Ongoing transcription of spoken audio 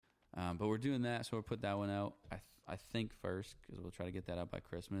But we're doing that, so we'll put that one out. I think first because we'll try to get that out by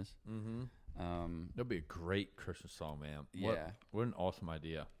Christmas. That'll be a great Christmas song, man. Yeah, what an awesome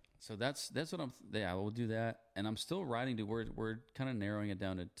idea. So that's what I'm. Yeah, we'll do that, and I'm still writing to. We're kind of narrowing it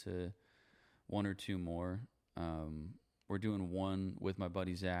down to one or two more. We're doing one with my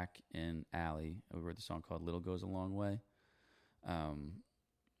buddy Zach and Allie. We wrote the song called "Little Goes a Long Way."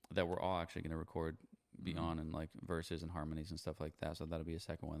 That we're all actually going to record beyond and like verses and harmonies and stuff like that. So that'll be a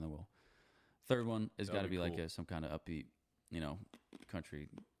second one. Then third one has got to be cool. Like some kind of upbeat, country,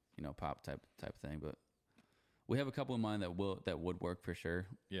 pop type thing. But we have a couple in mind that would work for sure.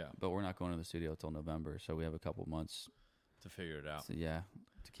 Yeah. But we're not going to the studio till November, so we have a couple months to figure it out. So, yeah,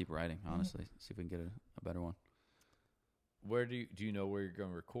 to keep writing. Honestly, see if we can get a better one. Where do you know where you're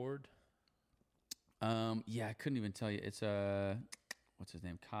going to record? Yeah, I couldn't even tell you. It's what's his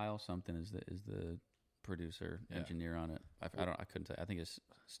name? Kyle something is the producer engineer on it. I couldn't tell you. I think his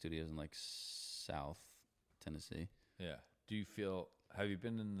studio's in like South Tennessee. Yeah. Have you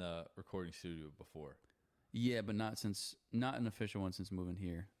been in the recording studio before? Yeah, but not an official one since moving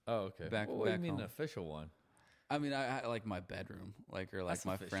here. Oh, okay. Back what do you mean home. an official one? I mean, I like my bedroom, or That's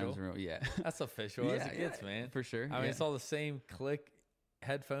my official. friend's room. Yeah, that's official as it gets, man. For sure. I mean, it's all the same click,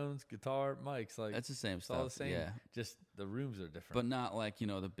 headphones, guitar, mics. Like that's the same it's stuff. all the same. Yeah, just the rooms are different. But not like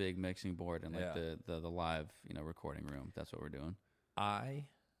the big mixing board and like the live recording room. That's what we're doing. I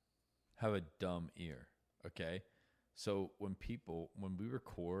have a dumb ear. Okay, so when we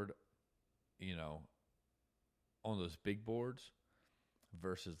record, on those big boards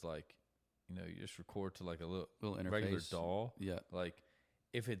versus like, you just record to like a little interface. Regular DAW. Yeah. Like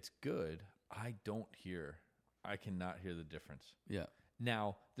if it's good, I cannot hear the difference. Yeah.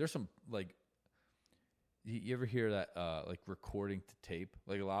 Now there's some like, you ever hear that like recording to tape?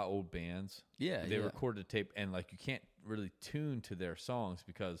 Like a lot of old bands. Yeah. They record to tape and like you can't really tune to their songs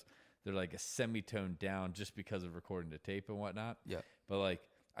because they're like a semitone down just because of recording to tape and whatnot. Yeah. But like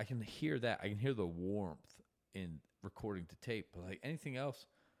I can hear that. I can hear the warmth in recording to tape. But like anything else,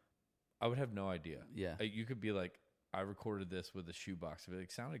 I would have no idea. Yeah. You could be like, I recorded this with a shoebox. It'd be like,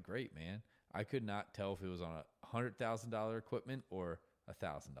 sounded great, man. I could not tell if it was on $100,000 equipment or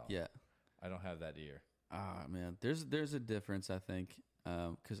 $1,000. Yeah. I don't have that ear. Ah, man. There's a difference, I think.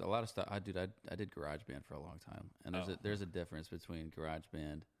 Because a lot of stuff I did GarageBand for a long time. And there's a difference between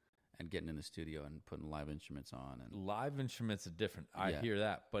GarageBand and getting in the studio and putting live instruments on. And live instruments are different. I hear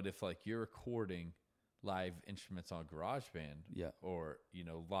that. But if like you're recording live instruments on GarageBand or,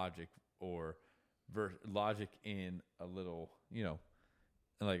 Logic or Logic in a little, in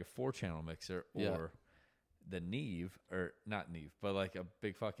like a 4-channel mixer or the Neve, or not Neve, but like a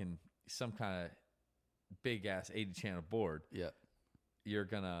big fucking, some kind of big ass 80-channel board. Yeah.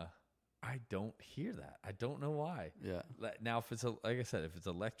 I don't hear that. I don't know why. Yeah. Now, if it's like I said, if it's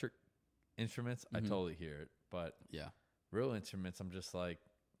electric instruments, I totally hear it. But real instruments, I'm just like,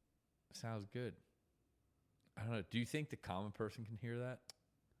 sounds good. I don't know. Do you think the common person can hear that?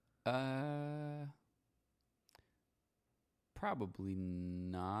 Probably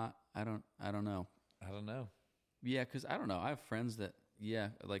not. I don't know. I don't know. Yeah, because I don't know. I have friends that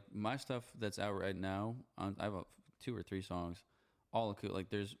like my stuff that's out right now. I have 2 or 3 songs, all like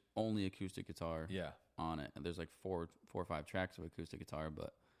there's only acoustic guitar. On it, and there's like 4 or 5 tracks of acoustic guitar.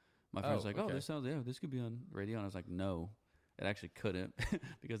 But my friend's like, "Oh, this sounds this could be on radio," and I was like, "No, it actually couldn't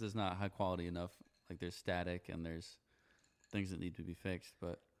because it's not high quality enough. Like there's static and there's things that need to be fixed."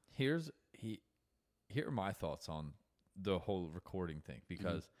 But here are my thoughts on the whole recording thing,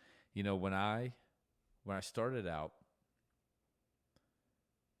 because when I started out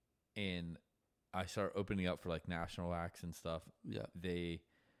and I started opening up for like national acts and stuff,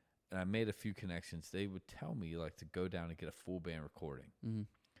 and I made a few connections. They would tell me like to go down and get a full band recording. I'm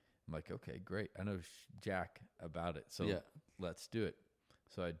like, okay, great. I know Jack about it, so let's do it.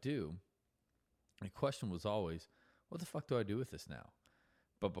 So I do. The question was always, what the fuck do I do with this now?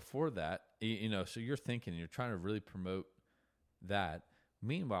 But before that, so you're thinking, you're trying to really promote that.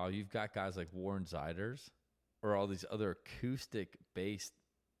 Meanwhile, you've got guys like Warren Ziders or all these other acoustic-based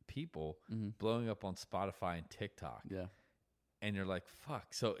people blowing up on Spotify and TikTok. Yeah. And you're like,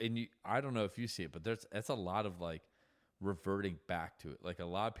 fuck. So, I don't know if you see it, but that's a lot of like reverting back to it. Like a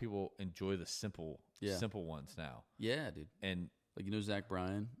lot of people enjoy the simple ones now. Yeah, dude. And like, Zach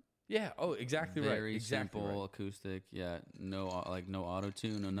Bryan. Yeah. Oh, exactly right. Very simple acoustic. Yeah. No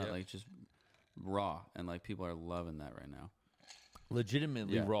auto-tune. No, not like just raw. And like people are loving that right now.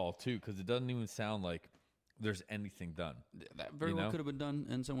 Legitimately raw too, because it doesn't even sound like there's anything done. That very well could have been done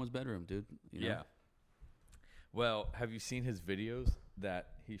in someone's bedroom, dude. Yeah. Well, have you seen his videos that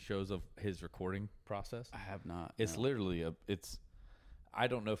he shows of his recording process? I have not. It's literally I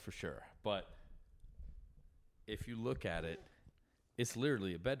don't know for sure, but if you look at it, it's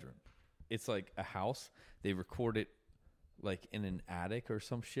literally a bedroom. It's like a house. They record it like in an attic or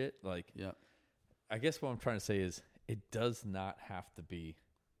some shit. Like, yeah. I guess what I'm trying to say is it does not have to be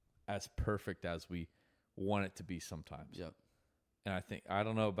as perfect as we want it to be sometimes. Yep. And I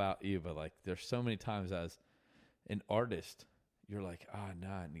don't know about you, but like there's so many times as an artist, you're like,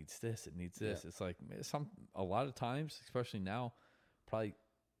 nah, it needs this, it needs this. Yeah. It's like a lot of times, especially now, probably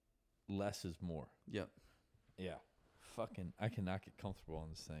less is more. Yep. Yeah. Fucking, I cannot get comfortable on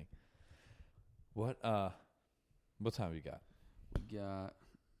this thing. What time have you got? We got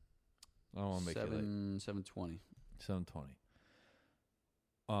I don't want to make it late. 7:20.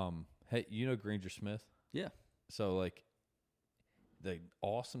 7:20. Hey, you know Granger Smith? Yeah. So like the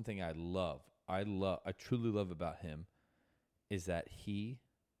awesome thing I truly love about him is that he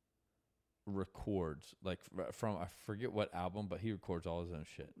records like from I forget what album, but he records all his own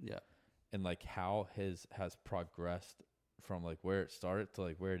shit. Yeah. And like how his has progressed from like where it started to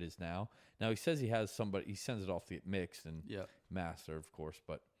like where it is now. Now he says he has somebody, he sends it off to get mixed and master, of course,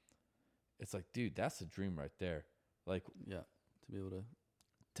 but it's like, dude, that's a dream right there. Like, yeah,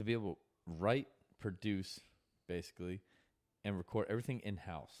 to be able to write, produce, basically, and record everything in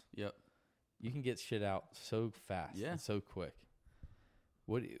house. Yep. You can get shit out so fast and so quick.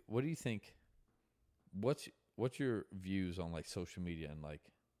 What do you think? What's your views on like social media and like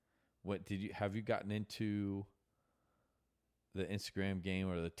have you gotten into the Instagram game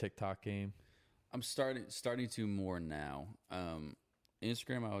or the TikTok game? I'm starting to more now.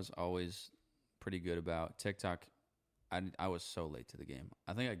 Instagram I was always pretty good about. TikTok, I was so late to the game.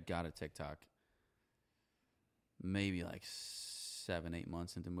 I think I got a TikTok maybe like 7-8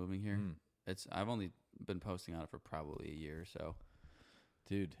 months into moving here. I've only been posting on it for probably a year or so.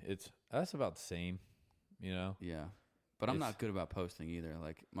 Dude, that's about the same, you know? Yeah. But I'm not good about posting either.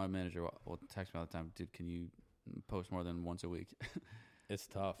 Like my manager will text me all the time, dude, can you post more than once a week? It's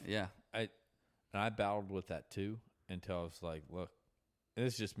tough. Yeah. I battled with that too until I was like, look, and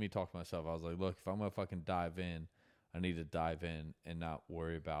it's just me talking to myself. I was like, look, if I'm going to fucking dive in, I need to dive in and not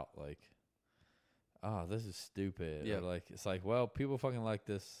worry about like, this is stupid. Yeah. Or like, it's like, well, people fucking like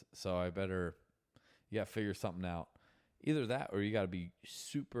this, so you got to figure something out. Either that or you got to be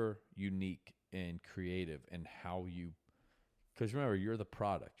super unique and creative in how you, because remember, you're the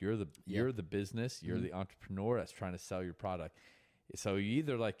product. You're the business. You're the entrepreneur that's trying to sell your product. So you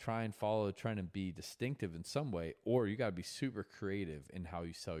either like trying to be distinctive in some way, or you got to be super creative in how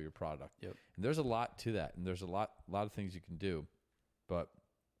you sell your product. Yep. And there's a lot to that, and there's a lot of things you can do, but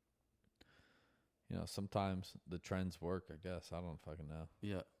you know, sometimes the trends work. I guess I don't fucking know.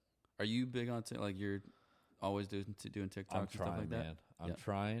 Yeah. Are you big on like you're always doing TikTok and stuff like that? I'm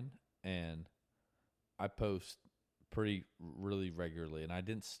trying, and I post really regularly, and I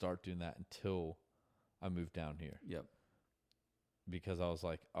didn't start doing that until I moved down here. Yep. Because I was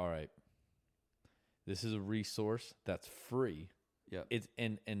like, all right, this is a resource that's free. Yeah. It's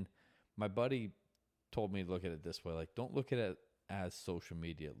and my buddy told me to look at it this way. Like, don't look at it as social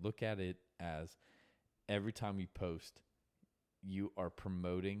media. Look at it as every time you post, you are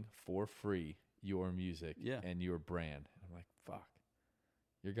promoting for free your music and your brand. And I'm like, fuck.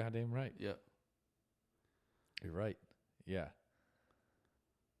 You're goddamn right. Yeah. You're right. Yeah.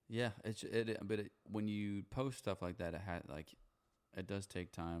 Yeah. But when you post stuff like that, it does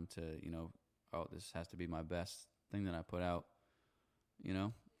take time to, this has to be my best thing that I put out,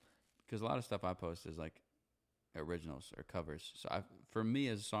 because a lot of stuff I post is like originals or covers. So for me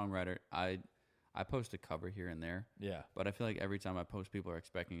as a songwriter, I post a cover here and there. Yeah. But I feel like every time I post, people are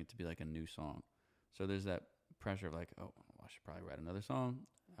expecting it to be like a new song. So there's that pressure of like, oh, I should probably write another song.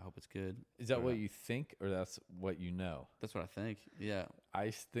 I hope it's good. Is that what you think, or that's what you know? That's what I think. Yeah.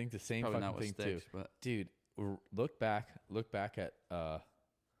 I think the same fucking thing too. But dude, look back at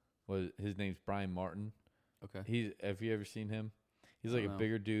his name's Brian Martin. Okay. Have you ever seen him? He's like a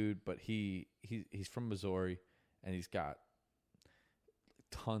bigger dude, but he's from Missouri, and he's got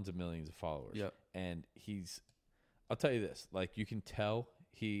tons of millions of followers. Yep. And I'll tell you this, like you can tell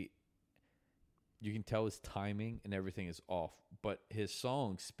his timing and everything is off, but his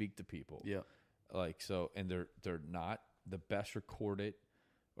songs speak to people. Yeah. Like, so, and they're not the best recorded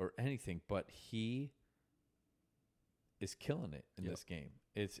or anything, but he is killing it in this game.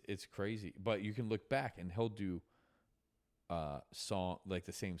 It's crazy. But you can look back and he'll do song like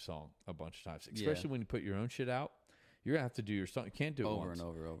the same song a bunch of times, especially when you put your own shit out. You're gonna have to do your song. You can't do it over once. and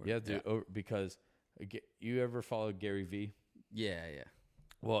over. You have to do it over, because you ever follow Gary V? Yeah.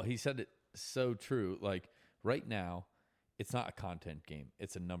 Well, he said it so true. Like right now, it's not a content game;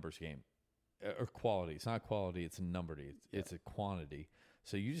 it's a numbers game, or quality. It's not quality; it's a number. It's a quantity.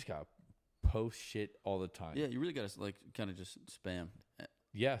 So you just got to post shit all the time. Yeah, you really got to like kind of just spam.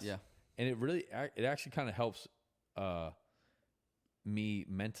 Yes. Yeah. And it actually kind of helps me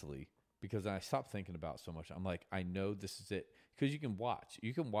mentally, because I stopped thinking about so much. I'm like, I know this is it. Because you can watch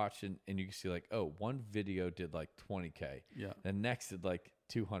and you can see like, oh, one video did like 20K. Yeah. The next did like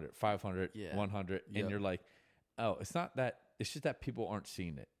 200, 500, 100. And you're like, oh, it's not that. It's just that people aren't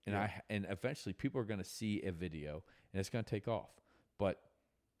seeing it. And and eventually people are going to see a video and it's going to take off. But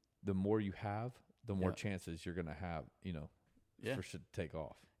the more you have, the more chances you're going to have, for shit to take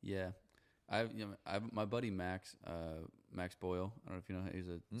off. Yeah. My buddy Max Boyle, I don't know if you know, he's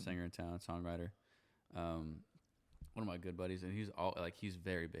a singer in town, songwriter. One of my good buddies, and he's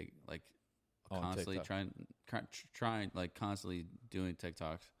very big, like constantly trying, like constantly doing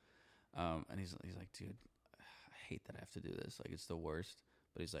TikToks. And he's like, dude, I hate that I have to do this. Like, it's the worst.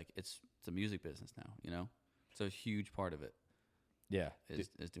 But he's like, it's a music business now, So a huge part of it,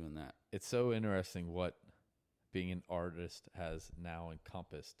 is doing that. It's so interesting what being an artist has now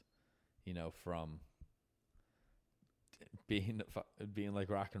encompassed, from being like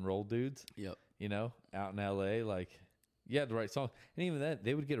rock and roll dudes. Yep. Out in LA, like, the right song. And even then,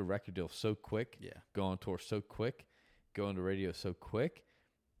 they would get a record deal so quick. Yeah. Go on tour so quick. Go into radio so quick.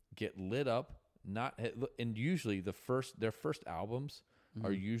 Get lit up. And usually their first albums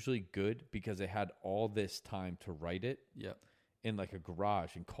are usually good because they had all this time to write it. Yep. In like a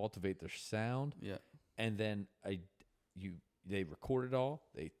garage and cultivate their sound. Yeah. And then they record it all.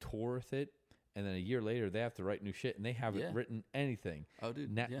 They tour with it. And then a year later, they have to write new shit, and they haven't written anything. Oh,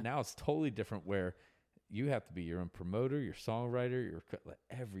 dude. Now it's totally different, where you have to be your own promoter, your songwriter, your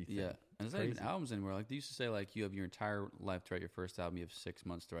everything. Yeah, and it's not even albums anymore. Like they used to say, like you have your entire life to write your first album. You have 6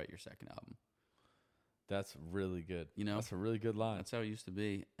 months to write your second album. That's really good. That's a really good line. That's how it used to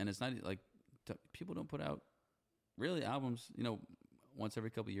be, and it's not like people don't put out really albums. Once every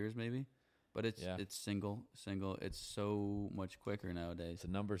couple of years, maybe. But it's single. It's so much quicker nowadays. It's a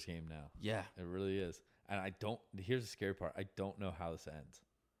numbers game now. Yeah. It really is. And here's the scary part. I don't know how this ends.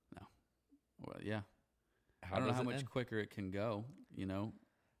 No. Well, yeah. I don't know how much quicker it can go,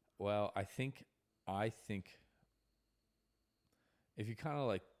 Well, I think if you kind of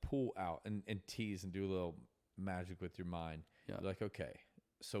like pull out and tease and do a little magic with your mind, you're like, okay,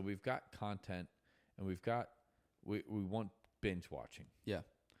 so we've got content and we want binge watching. Yeah.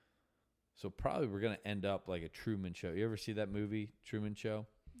 So probably we're going to end up like a Truman Show. You ever see that movie, Truman Show?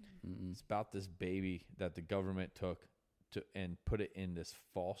 Mm-mm. It's about this baby that the government took and put it in this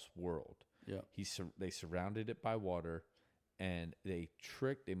false world. Yeah. They surrounded it by water, and they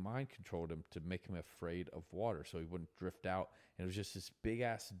mind controlled him to make him afraid of water so he wouldn't drift out. And it was just this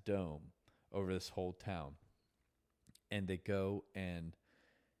big-ass dome over this whole town. And they go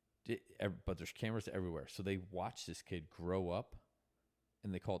but there's cameras everywhere. So they watch this kid grow up.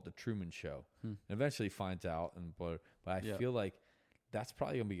 And they call it the Truman Show. And eventually finds out. But I feel like that's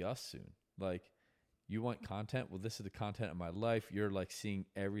probably going to be us soon. Like, you want content? Well, this is the content of my life. You're like seeing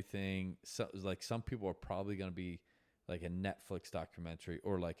everything. So, like, some people are probably going to be like a Netflix documentary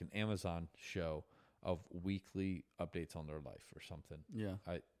or like an Amazon show of weekly updates on their life or something. Yeah.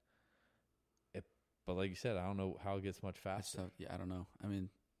 But like you said, I don't know how it gets much faster. I don't know. I mean,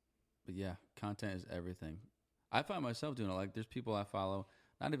 but yeah, content is everything. I find myself doing it. Like, there's people I follow,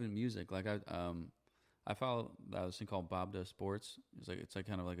 not even music. Like, I follow this thing called Bob Does Sports. It's like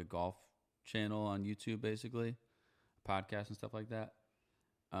kind of like a golf channel on YouTube, basically, podcast and stuff like that.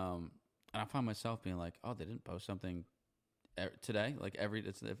 And I find myself being like, oh, they didn't post something today. Like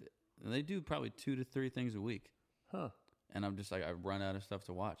and they do probably 2 to 3 things a week. Huh. And I'm just like, I run out of stuff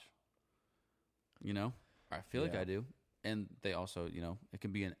to watch. Or I feel like I do. And they also, it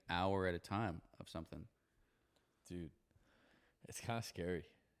can be an hour at a time of something. Dude, it's kind of scary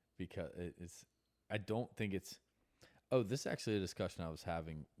because I don't think it's. Oh, this is actually a discussion I was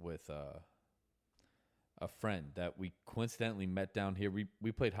having with a friend that we coincidentally met down here.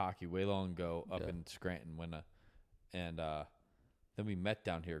 We played hockey way long ago up in Scranton and then we met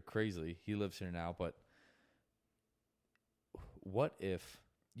down here crazily. He lives here now, but what if,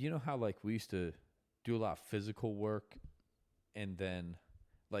 how like we used to do a lot of physical work and then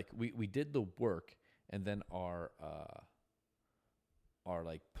like we did the work. And then our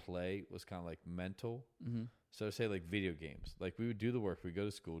like play was kind of like mental. Mm-hmm. So say like video games, like we would do the work, we go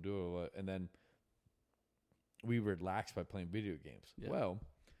to school, and then we relax by playing video games. Yeah. Well,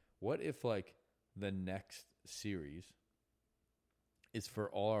 what if like the next series is for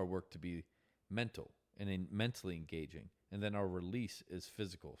all our work to be mental and mentally engaging, and then our release is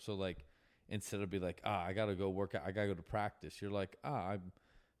physical? So like instead of be like, I gotta go work out, I gotta go to practice, you're like, I'm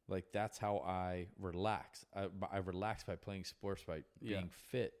Like, that's how I relax. I relax by playing sports, by being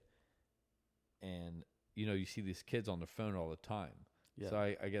fit. And, you see these kids on their phone all the time. Yeah. So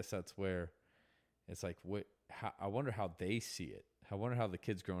I guess that's where it's like, I wonder how they see it. I wonder how the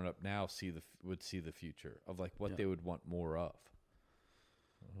kids growing up now would see the future of like what they would want more of.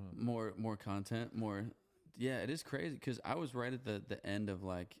 More content, more. Yeah, it is crazy because I was right at the end of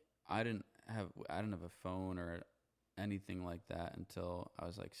like I didn't have a phone or anything like that until I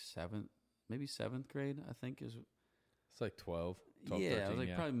was like seventh grade. I think is. It's like 12 yeah, 13, I was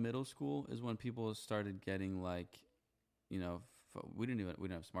like probably middle school is when people started getting like, we didn't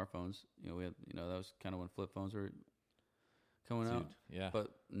have smartphones. We had that was kind of when flip phones were coming out. Yeah. But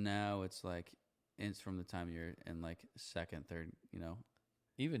now it's like it's from the time you're in like second, third,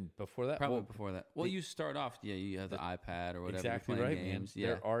 Even before that? Probably before that. Well, you start off, you have the iPad or whatever. Exactly right, games. Man. Yeah.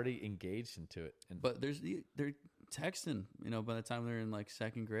 They're already engaged into it. But they're texting, by the time they're in like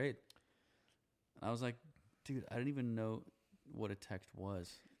second grade. And I was like, dude, I didn't even know what a text was.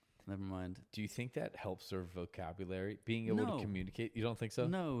 Never mind. Do you think that helps their vocabulary? Being able to communicate? You don't think so?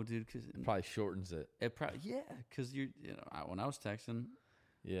 No, dude. Cause it probably shortens it. Because when I was texting,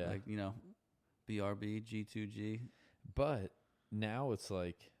 like, BRB, G2G. But now it's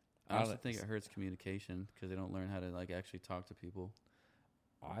like... I also think it hurts communication because they don't learn how to like actually talk to people.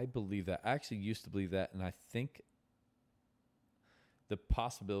 I believe that. I actually used to believe that, and I think the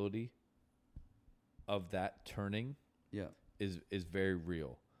possibility of that turning is very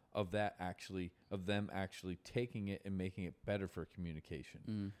real. Of them actually taking it and making it better for communication.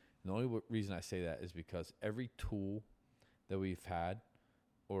 And the only reason I say that is because every tool that we've had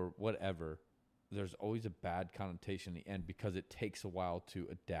or whatever, there's always a bad connotation in the end because it takes a while to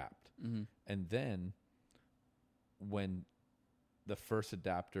adapt. And then when the first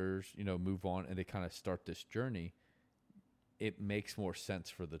adapters, move on and they kind of start this journey, it makes more sense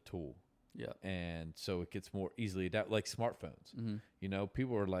for the tool. Yeah. And so it gets more easily adapted, like smartphones.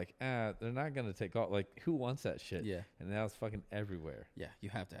 People are like, they're not going to take off. Like, who wants that shit? Yeah. And now it's fucking everywhere. Yeah, you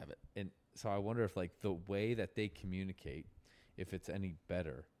have to have it. And so I wonder if, like, the way that they communicate, if it's any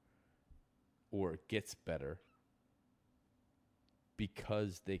better or it gets better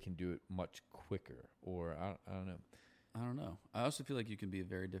because they can do it much quicker. Or I don't know. I don't know. I also feel like you can be a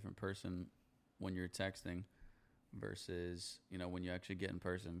very different person when you're texting versus, when you actually get in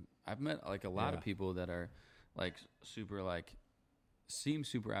person. I've met like a lot of people that are like super like seem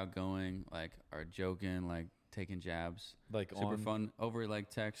super outgoing, like are joking, like taking jabs, like super fun over like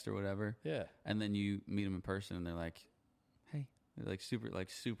text or whatever. Yeah. And then you meet them in person and they're like, hey, they're like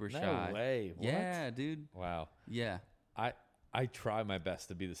super shy. No way. What? Yeah, dude. Wow. Yeah. I try my best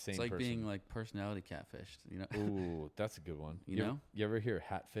to be the same person. It's like being like personality catfished, Ooh, that's a good one. You ever hear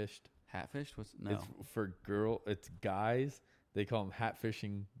hatfished? Hatfished? No. It's for it's guys. They call them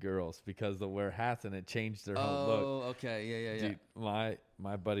hat-fishing girls because they'll wear hats and it changed their whole look. Oh, okay. Yeah. Dude,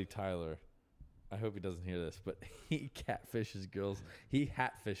 my buddy Tyler, I hope he doesn't hear this, but he catfishes girls. He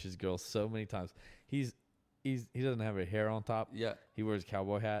hat-fishes girls so many times. He doesn't have a hair on top. Yeah. He wears a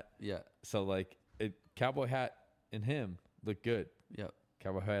cowboy hat. Yeah. So like cowboy hat and him look good. Yep.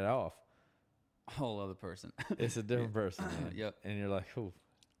 Cowboy hat off. Whole other person. It's a different person, man. Yep. And you're like, oh,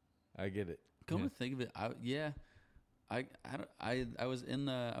 I get it. Come to think of it, I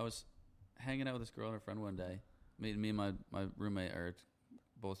was hanging out with this girl and her friend one day. Me and my roommate are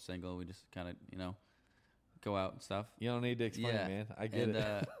both single. We just kind of, go out and stuff. You don't need to explain, man. I get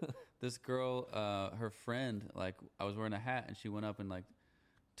it. This girl, her friend, like I was wearing a hat and she went up and like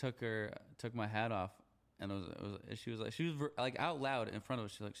took my hat off. And she was like out loud in front of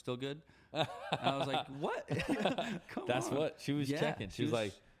us. She's like, still good? And I was like, what? That's on. What she was checking. She was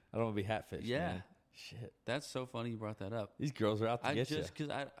like, I don't want to be hatfished. Yeah. Man. Shit. That's so funny you brought that up. These girls are out to get you. Because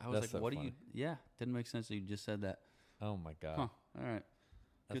I was like, so what funny. Do you... Yeah. Didn't make sense that you just said that. Oh, my God. Huh. All right.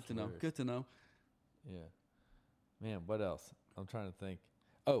 Good to know. Good to know. Yeah. Man, what else? I'm trying to think.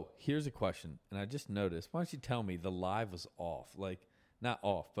 Oh, here's a question. And I just noticed. Why don't you tell me the live was off? Like, not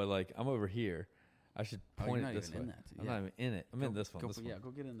off, but like I'm over here. I should point it this way. I'm not even in it. I'm in this one. Yeah,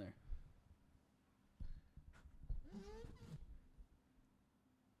 go get in there.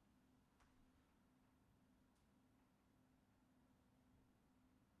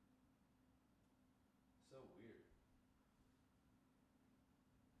 So weird.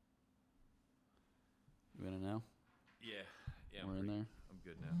 You in it now? Yeah. We're in there. I'm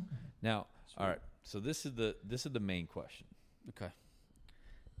good now. Now, all right. So this is the main question. Okay.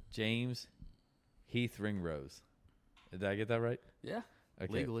 James Heath Ringrose. Did I get that right? Yeah.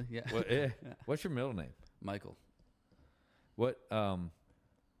 Okay. Legally, yeah. What's your middle name? Michael. What? Why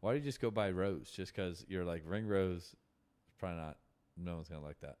do you just go by Rose? Just because you're like Ringrose? Probably not. no one's gonna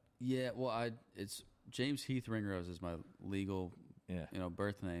like that. Yeah, well, it's James Heath Ringrose is my legal,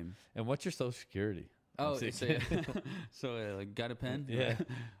 birth name. And what's your social security? Oh, like got a pen? Yeah.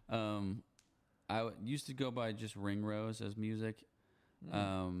 Right? I used to go by just Ringrose as music,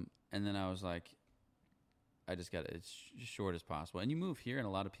 and then I was like, I just got it as short as possible. And you move here, and a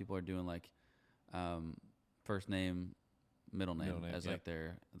lot of people are doing like first name, middle name as like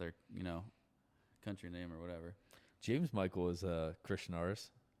their country name or whatever. James Michael is a Christian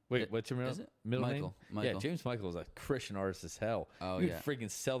artist. Wait, what's your middle name? Michael. Yeah, James Michael is a Christian artist as hell. Oh, you freaking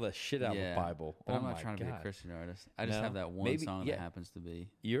sell the shit out of a Bible. But I'm not trying to be a Christian artist. I just have that one song that happens to be.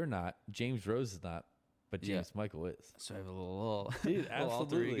 You're not. James Rose is not, but James Michael is. So I have a little dude, little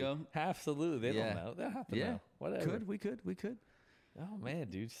alter ego. Absolutely. They don't know. They'll have to know. Whatever. We could. Oh man,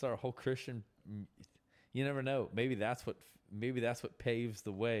 dude, start a whole Christian. You never know. Maybe that's what paves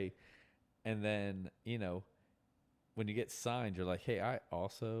the way, and then when you get signed, you're like, hey, I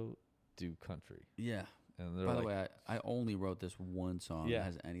also do country. Yeah. And by the way, I only wrote this one song that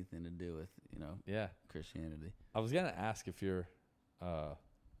has anything to do with Christianity. I was gonna ask if your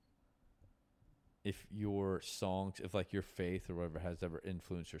songs, if like your faith or whatever has ever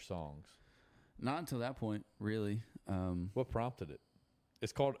influenced your songs. Not until that point, really. What prompted it?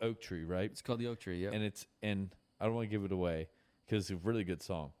 It's called Oak Tree, right? It's called the Oak Tree, yeah. And I don't want to give it away because it's a really good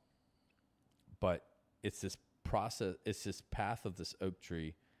song. But it's this process, it's this path of this oak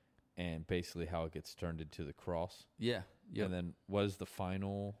tree and basically how it gets turned into the cross. Yeah. Yep. And then what is the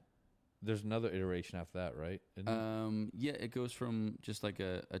final? There's another iteration after that, right? Yeah, it goes from just like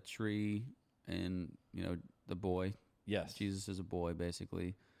a tree and, the boy. Yes. Jesus is a boy,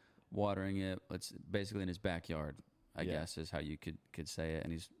 basically, watering it. It's basically in his backyard, I guess, is how you could say it.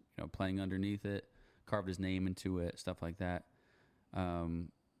 And he's, playing underneath it, carved his name into it, stuff like that.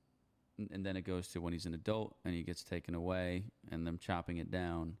 And then it goes to when he's an adult and he gets taken away and them chopping it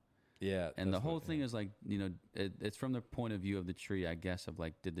down. Yeah. And the whole thing is like, it's from the point of view of the tree, I guess, of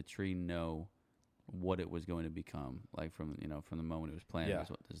like, did the tree know what it was going to become? Like from the moment it was planted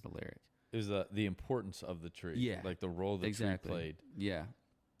is the lyric. It was the importance of the tree. Yeah. Like the role the tree played. Yeah.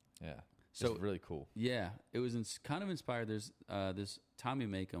 Yeah. So it's really cool. Yeah. It was kind of inspired. There's this Tommy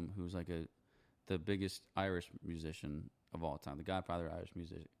Makem, who's like the biggest Irish musician of all time, the godfather of Irish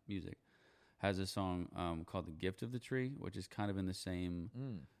music, has a song called "The Gift of the Tree," which is kind of in the same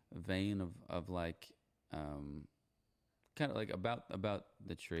vein of like, kind of like about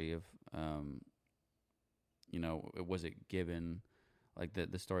the tree of, was it given, like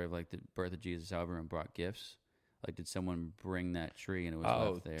the story of like the birth of Jesus, how everyone brought gifts. Like, did someone bring that tree and it was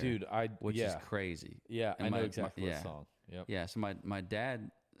left there? Dude, which is crazy. Yeah, and I know exactly what song. Yep. Yeah, so my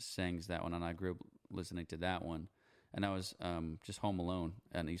dad sings that one, and I grew up listening to that one. And I was just home alone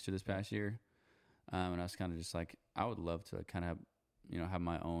on Easter this past year, and I was kind of just like, I would love to kind of have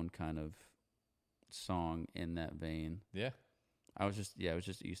my own kind of song in that vein. Yeah, it was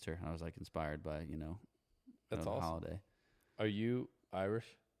just Easter, and I was like inspired by that's awesome. Holiday. Are you Irish?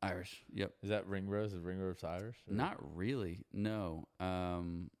 Irish, yep. Is that Ringrose? Is Ringrose Irish? Or? Not really, no.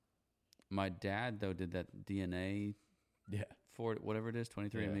 My dad, though, did that DNA for whatever it is,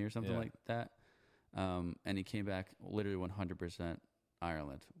 23andMe or something like that. And he came back literally 100%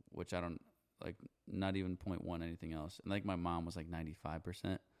 Ireland, which I don't, like, not even 0.1 anything else. And, like, my mom was, like,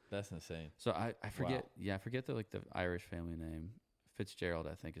 95%. That's insane. So I forget, I forget the Irish family name. Fitzgerald,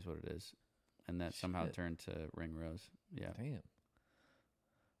 I think, is what it is. And that somehow turned to Ringrose. Yeah. Damn.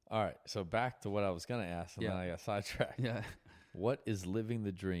 All right, so back to what I was going to ask, and then I got sidetracked. Yeah. What is living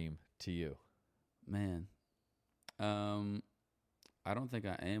the dream to you? Man, I don't think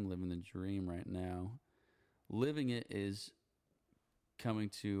I am living the dream right now. Living it is coming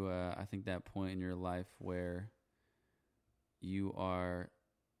to, I think, that point in your life where you are,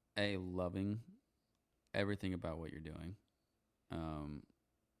 loving everything about what you're doing,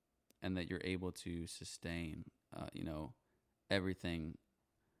 and that you're able to sustain, everything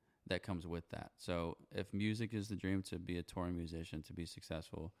that comes with that. So if music is the dream, to be a touring musician, to be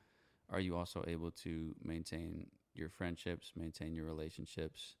successful, are you also able to maintain your friendships, maintain your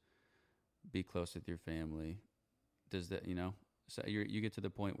relationships, be close with your family? Does that, so you get to the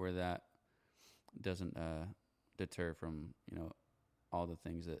point where that doesn't deter from, all the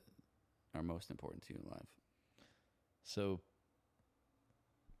things that are most important to you in life. So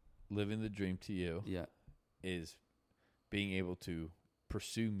living the dream to you is being able to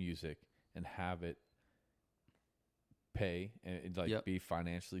pursue music and have it pay and be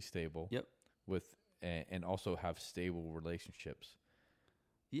financially stable with and also have stable relationships.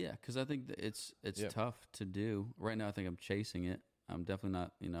 Yeah, because I think that it's tough to do. Right now I think I'm chasing it. I'm definitely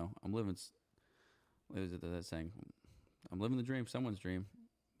not, I'm living, what is it that saying? I'm living the dream, someone's dream,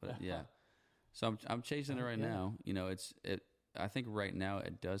 but yeah. So I'm chasing it right now. You know, I think right now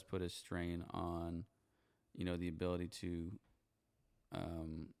it does put a strain on, you know, the ability to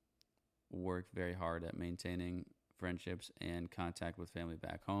work very hard at maintaining friendships and contact with family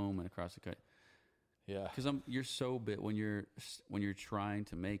back home and across the country. Yeah, because you're so bit when you're trying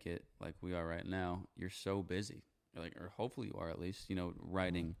to make it like we are right now. You're so busy, like, or hopefully you are at least. You know,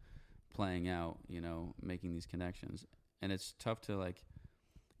 writing, playing out. You know, making these connections, and it's tough to like,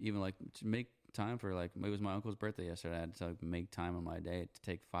 even like to make time for like. It was my uncle's birthday yesterday. I had to like, make time on my day to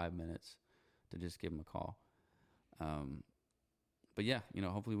take 5 minutes to just give him a call. But yeah, you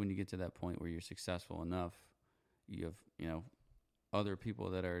know, hopefully when you get to that point where you're successful enough, you have, you know, other people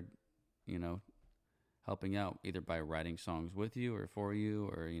that are, you know, helping out either by writing songs with you or for you,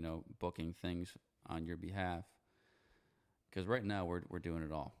 or, you know, booking things on your behalf. Because right now we're doing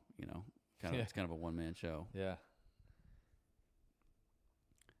it all, you know, it's kind of a one-man show. Yeah.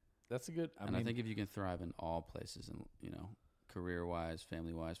 That's a good, I think if you can thrive in all places and, you know, career-wise,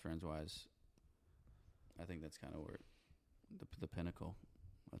 family-wise, friends-wise, I think that's kind of where the pinnacle.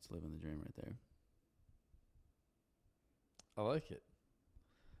 Let's live in the dream right there. I like it.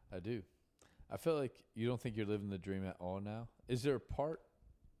 I do. I feel like you don't think you're living the dream at all now. Is there a part?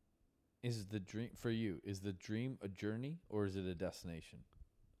 Is the dream for you? Is the dream a journey or is it a destination?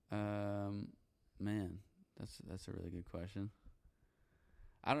 Man, that's a really good question.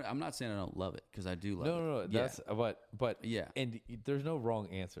 I'm not saying I don't love it, because I do love it. No. Yeah. That's but yeah. And there's no wrong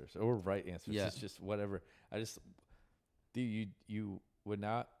answers or right answers. Yeah. It's just whatever. You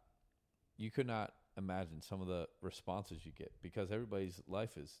could not imagine some of the responses you get, because everybody's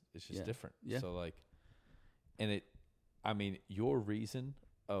life is just different. Yeah. So like, your reason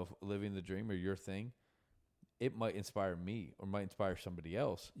of living the dream or your thing, it might inspire me or might inspire somebody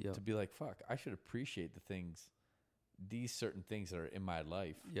else to be like, fuck, I should appreciate these certain things that are in my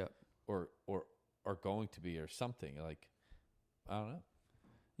life. Yep. Or are going to be, or something like, I don't know.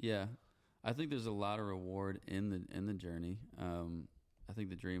 Yeah. I think there's a lot of reward in the journey. I think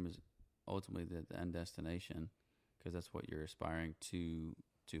the dream is ultimately the end destination, because that's what you're aspiring to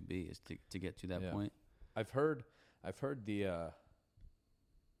be, is to get to that point. I've heard the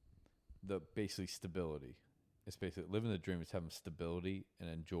basically stability. It's basically living the dream is having stability and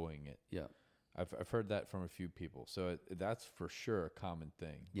enjoying it. Yeah. I've heard that from a few people. So that's for sure a common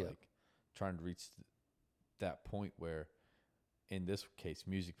thing. Yeah. Like trying to reach that point where, in this case,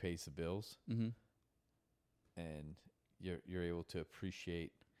 music pays the bills. Mm-hmm. And you're able to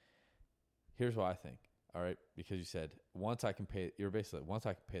appreciate. Here's what I think. All right, because you said once I can pay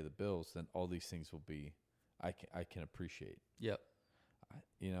the bills, then all these things will be, I can appreciate. Yep.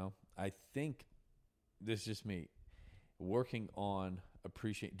 I think this is just me working on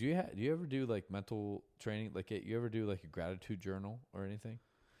appreciate. Do you ever do like mental training? Like, you ever do like a gratitude journal or anything?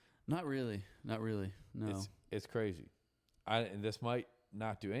 Not really. No. It's crazy. And this might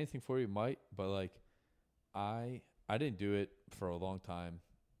not do anything for you, but like I didn't do it for a long time.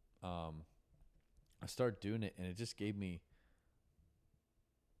 I started doing it, and it just gave me,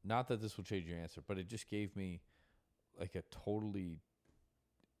 not that this will change your answer, but it just gave me like a totally,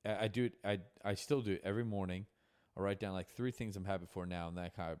 I do it. I still do it every morning. I write down like 3 things I'm happy for now, and then I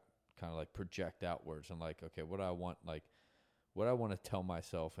kind of like project outwards and like, okay, what do I want to tell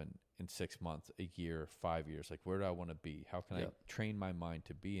myself in 6 months, a year, 5 years, like where do I want to be? How can I train my mind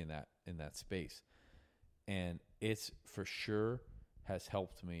to be in that space? And it's for sure has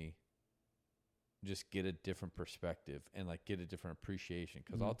helped me just get a different perspective and like get a different appreciation.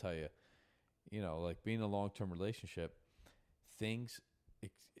 Because I'll tell you, like being in a long-term relationship, things,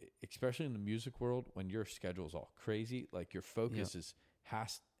 especially in the music world, when your schedule is all crazy, like your focus is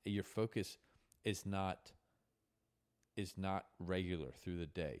not regular through the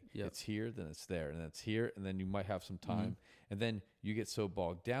day. Yep. It's here, then it's there, and then it's here, and then you might have some time, and then you get so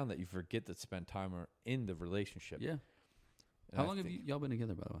bogged down that you forget to spend time in the relationship. Yeah. How long have y'all been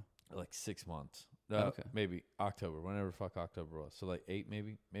together, by the way? Like 6 months. Okay. Maybe October, whenever the fuck October was. So like 8,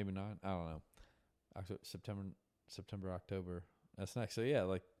 maybe 9. I don't know. September, October. That's next. So yeah,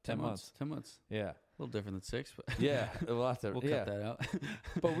 like 10 months. 10 months. Yeah. A little different than 6, but yeah, a lot different. We'll cut that out.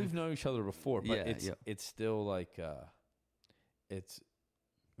 But we've known each other before. But yeah, it's still like it's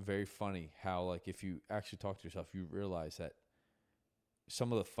very funny how like if you actually talk to yourself, you realize that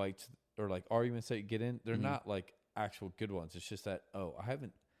some of the fights or like arguments that you get in, they're not like actual good ones. It's just that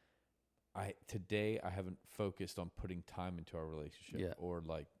today I haven't focused on putting time into our relationship or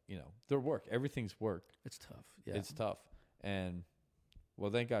like, their work. Everything's work. It's tough. Yeah. It's tough. And well,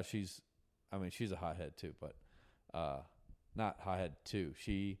 thank God she's a hothead too, but not hothead too.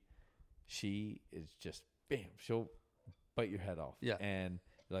 She is just bam. She'll bite your head off. Yeah. And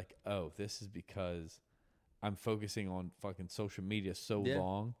you're like, oh, this is because I'm focusing on fucking social media so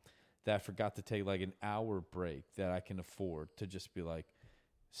long that I forgot to take like an hour break that I can afford to just be like,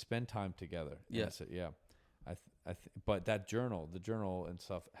 spend time together. And I said, but the journal and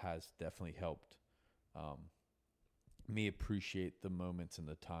stuff has definitely helped me appreciate the moments and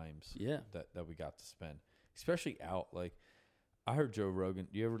the times that we got to spend, especially out. Like, I heard Joe Rogan.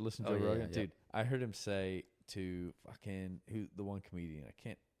 You ever listen to Joe Rogan? Yeah. Dude, I heard him say to fucking the one comedian,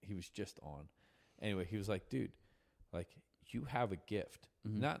 he was just on. Anyway, he was like, dude, like, you have a gift.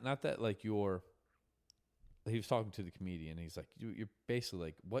 Mm-hmm. Not that like he was talking to the comedian. He's like, you're basically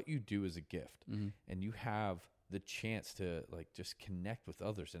like, what you do is a gift, and you have the chance to like just connect with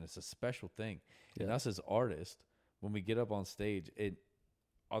others, and it's a special thing. Yeah. And us as artists, when we get up on stage,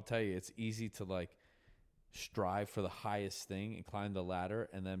 I'll tell you, it's easy to like strive for the highest thing and climb the ladder,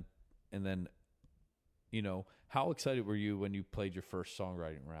 and then, you know, how excited were you when you played your first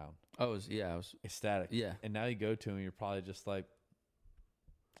songwriting round? I was ecstatic. Yeah. And now you go to him, and you're probably just like,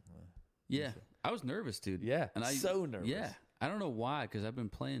 yeah. I was nervous, dude. Yeah. And so nervous. Yeah. I don't know why, because I've been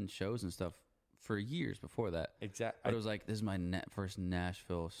playing shows and stuff for years before that. Exactly. But it was like, this is my first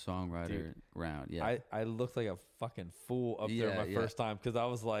Nashville songwriter round. Yeah. I looked like a fucking fool up there my first time, because I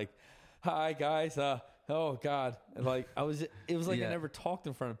was like, hi guys. Oh God. And like, it was like I never talked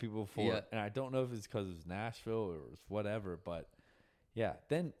in front of people before. Yeah. And I don't know if it's because it was Nashville or it was whatever, but yeah.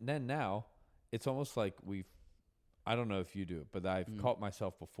 Then now it's almost like I don't know if you do it, but I've caught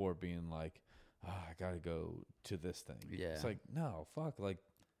myself before being like, oh, I got to go to this thing. Yeah. It's like, no, fuck. Like,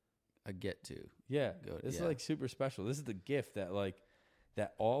 I get to. Yeah. This is like super special. This is the gift that like,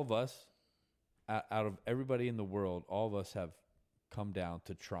 that all of us, out of everybody in the world, all of us have come down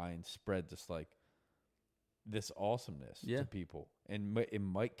to try and spread this like, this awesomeness to people. And it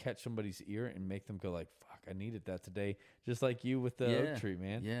might catch somebody's ear and make them go like, fuck, I needed that today. Just like you with the oak tree,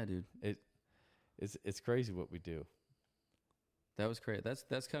 man. Yeah, dude. It's crazy what we do. That was great.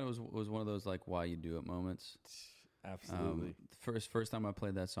 That's kind of was one of those like why you do it moments. Absolutely. First time I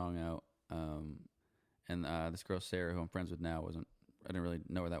played that song out, and this girl Sarah, who I'm friends with now, I didn't really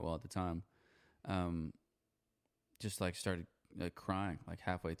know her that well at the time. Just like started like crying like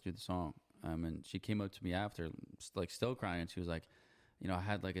halfway through the song. And she came up to me after, like still crying, and she was like, you know,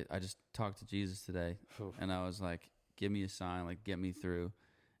 I just talked to Jesus today, and I was like, give me a sign, like get me through.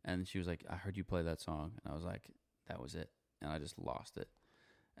 And she was like, I heard you play that song, and I was like, that was it, and I just lost it.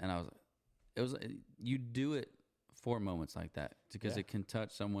 And you do it for moments like that, because it can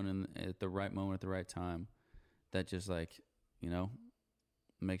touch someone at the right moment at the right time, that just like, you know,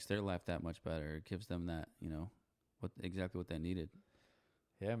 makes their life that much better. It gives them that, you know, exactly what they needed.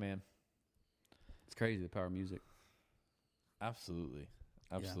 Yeah, man. It's crazy, the power of music. Absolutely.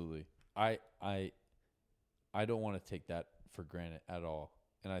 Yeah. I don't want to take that for granted at all.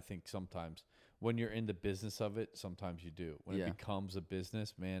 And I think sometimes when you're in the business of it, sometimes you do. When it becomes a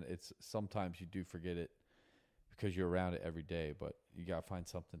business, man, sometimes you do forget it because you're around it every day. But you got to find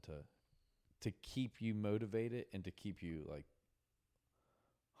something to keep you motivated and to keep you like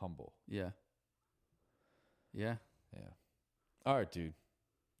humble. Yeah. All right, dude.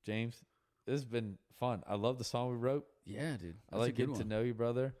 James, this has been fun. I love the song we wrote. Yeah, dude. I like getting to know you,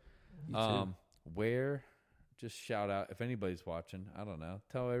 brother. Where, just shout out, if anybody's watching, I don't know,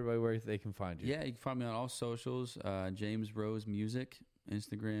 tell everybody where they can find you. Yeah, you can find me on all socials, James Rose Music,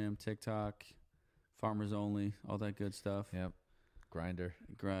 Instagram, TikTok, Farmers Only, all that good stuff. Yep. Grinder.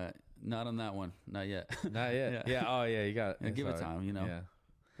 Not on that one. Not yet. Not yet. Yeah. Oh, yeah, you got it. Give it time, you know. Yeah.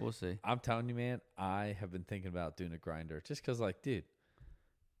 We'll see. I'm telling you, man, I have been thinking about doing a Grinder just because, like, dude,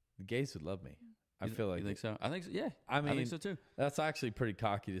 the gays would love me. I feel like. You think so? I think so, yeah. I mean, I think so too. That's actually pretty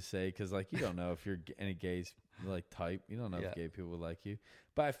cocky to say because, like, you don't know if you're any gays, like, type. You don't know if gay people would like you.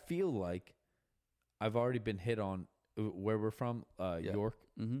 But I feel like I've already been hit on where we're from, York,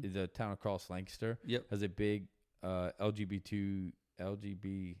 the town across Lancaster. Yep. Has a big LGBT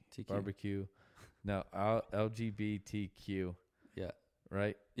barbecue. No, LGBTQ. Yeah.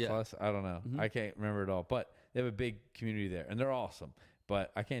 Right? Yeah. Plus, I don't know. I can't remember it all. But they have a big community there, and they're awesome.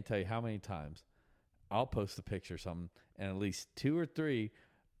 But I can't tell you how many times I'll post a picture or something, and at least 2 or 3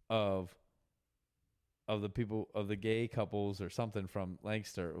 of the people, of the gay couples or something from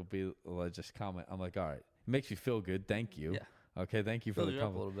Lancaster will be just comment. I'm like, all right, it makes you feel good. Thank you. Yeah. Okay, thank you for the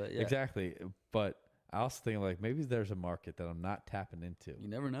comment. A little bit, yeah. Exactly. But I also think, like, maybe there's a market that I'm not tapping into. You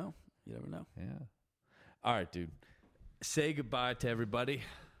never know. Yeah. All right, dude. Say goodbye to everybody.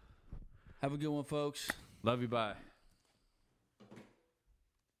 Have a good one, folks. Love you. Bye.